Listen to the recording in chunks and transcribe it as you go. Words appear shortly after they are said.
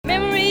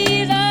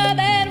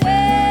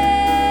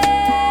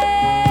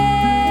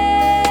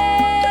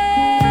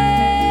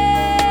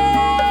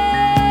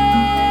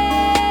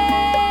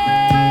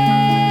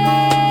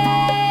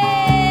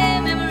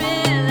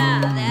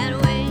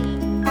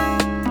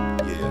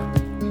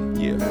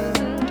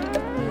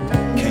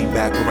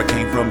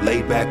from,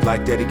 laid back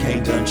like that, he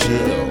can't done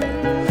chill.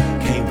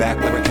 Came back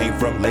where I came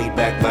from, laid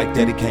back like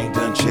that, he can't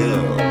done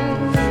chill.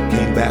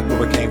 Came back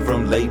where I came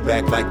from, laid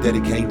back like that,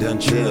 he can't done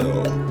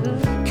chill.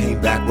 Came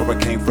back where I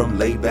came from,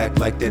 laid back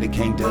like that, he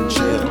can't done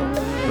chill.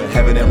 But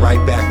heaven ain't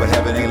right back, but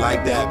heaven ain't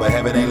like that, but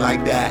heaven ain't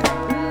like that.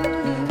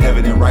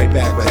 Heaven ain't right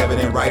back, but heaven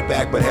ain't right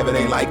back, but heaven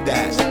ain't like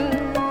that.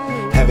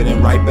 Heaven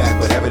ain't right back,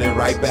 but heaven ain't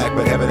right back,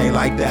 but heaven ain't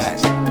like that.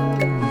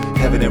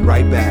 Heaven ain't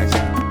right back.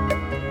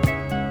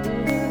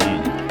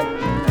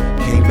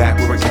 Came back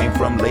where I came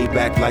from, laid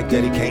back like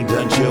that, he can't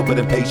done chill, but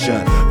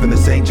impatient. From the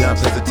St.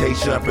 John's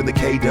hesitation, from the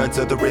K-done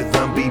to the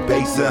rhythm beat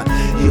baser.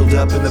 Healed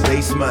up in the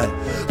basement,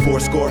 4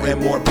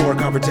 and more poor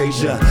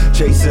confrontation.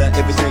 Chasing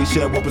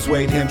invitation, will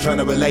persuade him, trying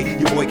to relate,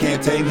 your boy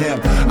can't tame him.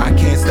 I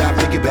can't stop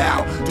thinking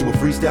about, to a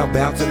freestyle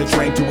bounce and a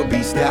train to a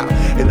beast out.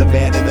 And the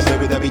man in the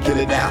mirror that be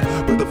killing out,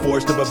 but the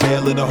force of a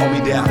male and a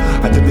homie down.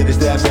 I diminish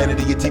that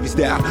vanity, your TV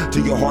style,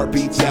 till your heart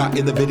beats out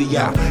in the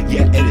video.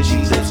 Yeah,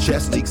 energy lifts,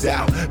 chest sticks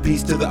out.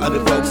 Peace to the other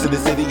folks in the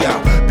city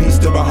out. Peace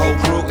to my whole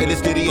crew in the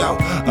studio.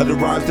 Other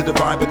rhymes to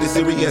divine, but they're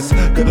serious.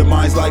 Good of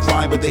minds like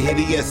mine, but they're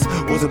hideous.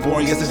 Wasn't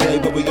born yesterday,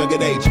 but we young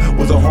in age.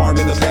 Was a harm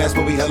in the past,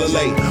 but we hella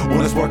late.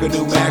 Wanna spark a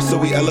new match, so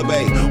we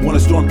elevate. Wanna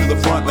storm through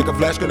the front like a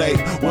flash grenade.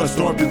 Wanna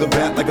storm through the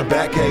back like a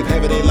bat cave.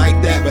 Heaven ain't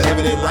like that, but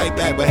heaven ain't right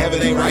back, but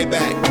heaven ain't right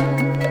back.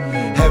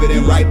 Heaven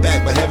ain't right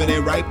back, but heaven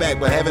ain't right back,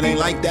 but heaven ain't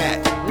like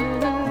that.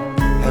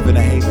 Heaven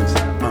and havens,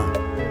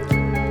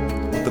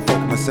 what the fuck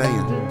am I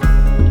saying?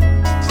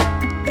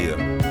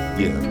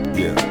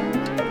 Yeah.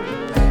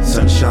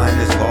 Sunshine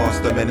is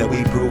lost the minute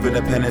we prove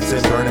independence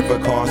and burning for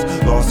cause.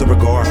 Loss of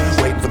regard,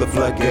 waiting for the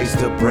floodgates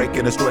to break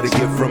and destroy the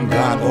gift from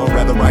God. Or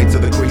rather rights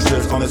of the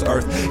creatures on this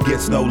earth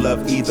gets no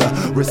love either.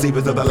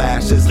 Receivers of the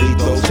lashes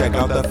lethal. Check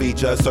out the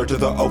feature, search of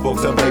the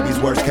oboes and baby's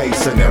worst case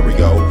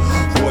scenario.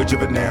 Void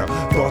juvenile,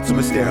 thoughts of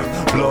mysterium.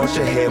 Blow out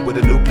your head with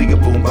a nuclear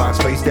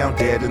boombox. Face down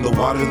dead in the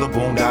water of the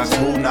boondocks.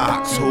 Who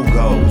knocks, who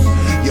goes?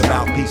 Your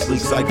mouthpiece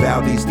leaks like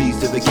Valdi's. These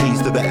to the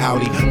keys to the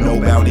Audi. No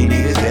bounty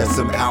needed, there's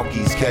some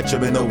alkies. Catch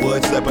 'em in the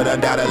woods, but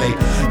undoubtedly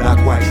not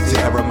quite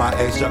Sierra, my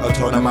Asia, or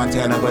Tona,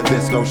 Montana, but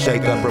this gon'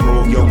 shake up.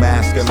 Remove your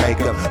mask and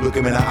makeup. Look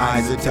him in the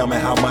eyes and tell me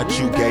how much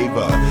you gave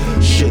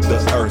her. Shit, the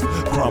earth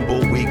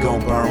crumble, we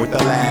gon' burn with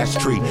the last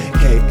tree.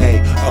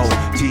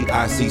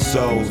 K-A-O-T-I-C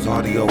souls,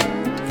 audio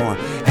form.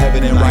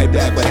 Heaven ain't right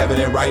back, but heaven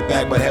ain't right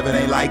back, but heaven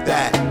ain't like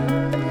that.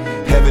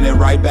 Heaven ain't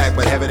right back,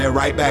 but heaven ain't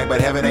right back, but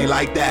heaven ain't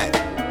like that.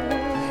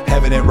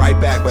 Heaven ain't right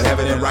back, but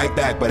heaven ain't right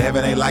back, but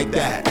heaven ain't like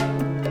that.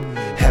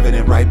 Heaven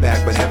ain't right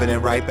back, but heaven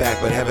ain't right back,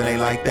 but heaven ain't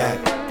like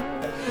that.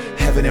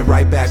 Heaven ain't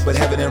right back, but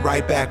heaven ain't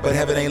right back, but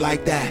heaven ain't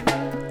like that.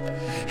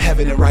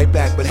 Heaven ain't right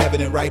back, but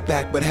heaven ain't right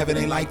back, but heaven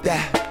ain't like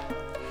that.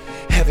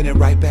 Heaven ain't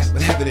right back,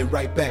 but heaven ain't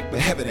right back, but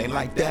heaven ain't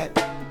like that.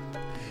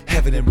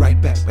 Heaven ain't right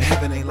back, but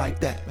heaven ain't like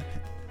that.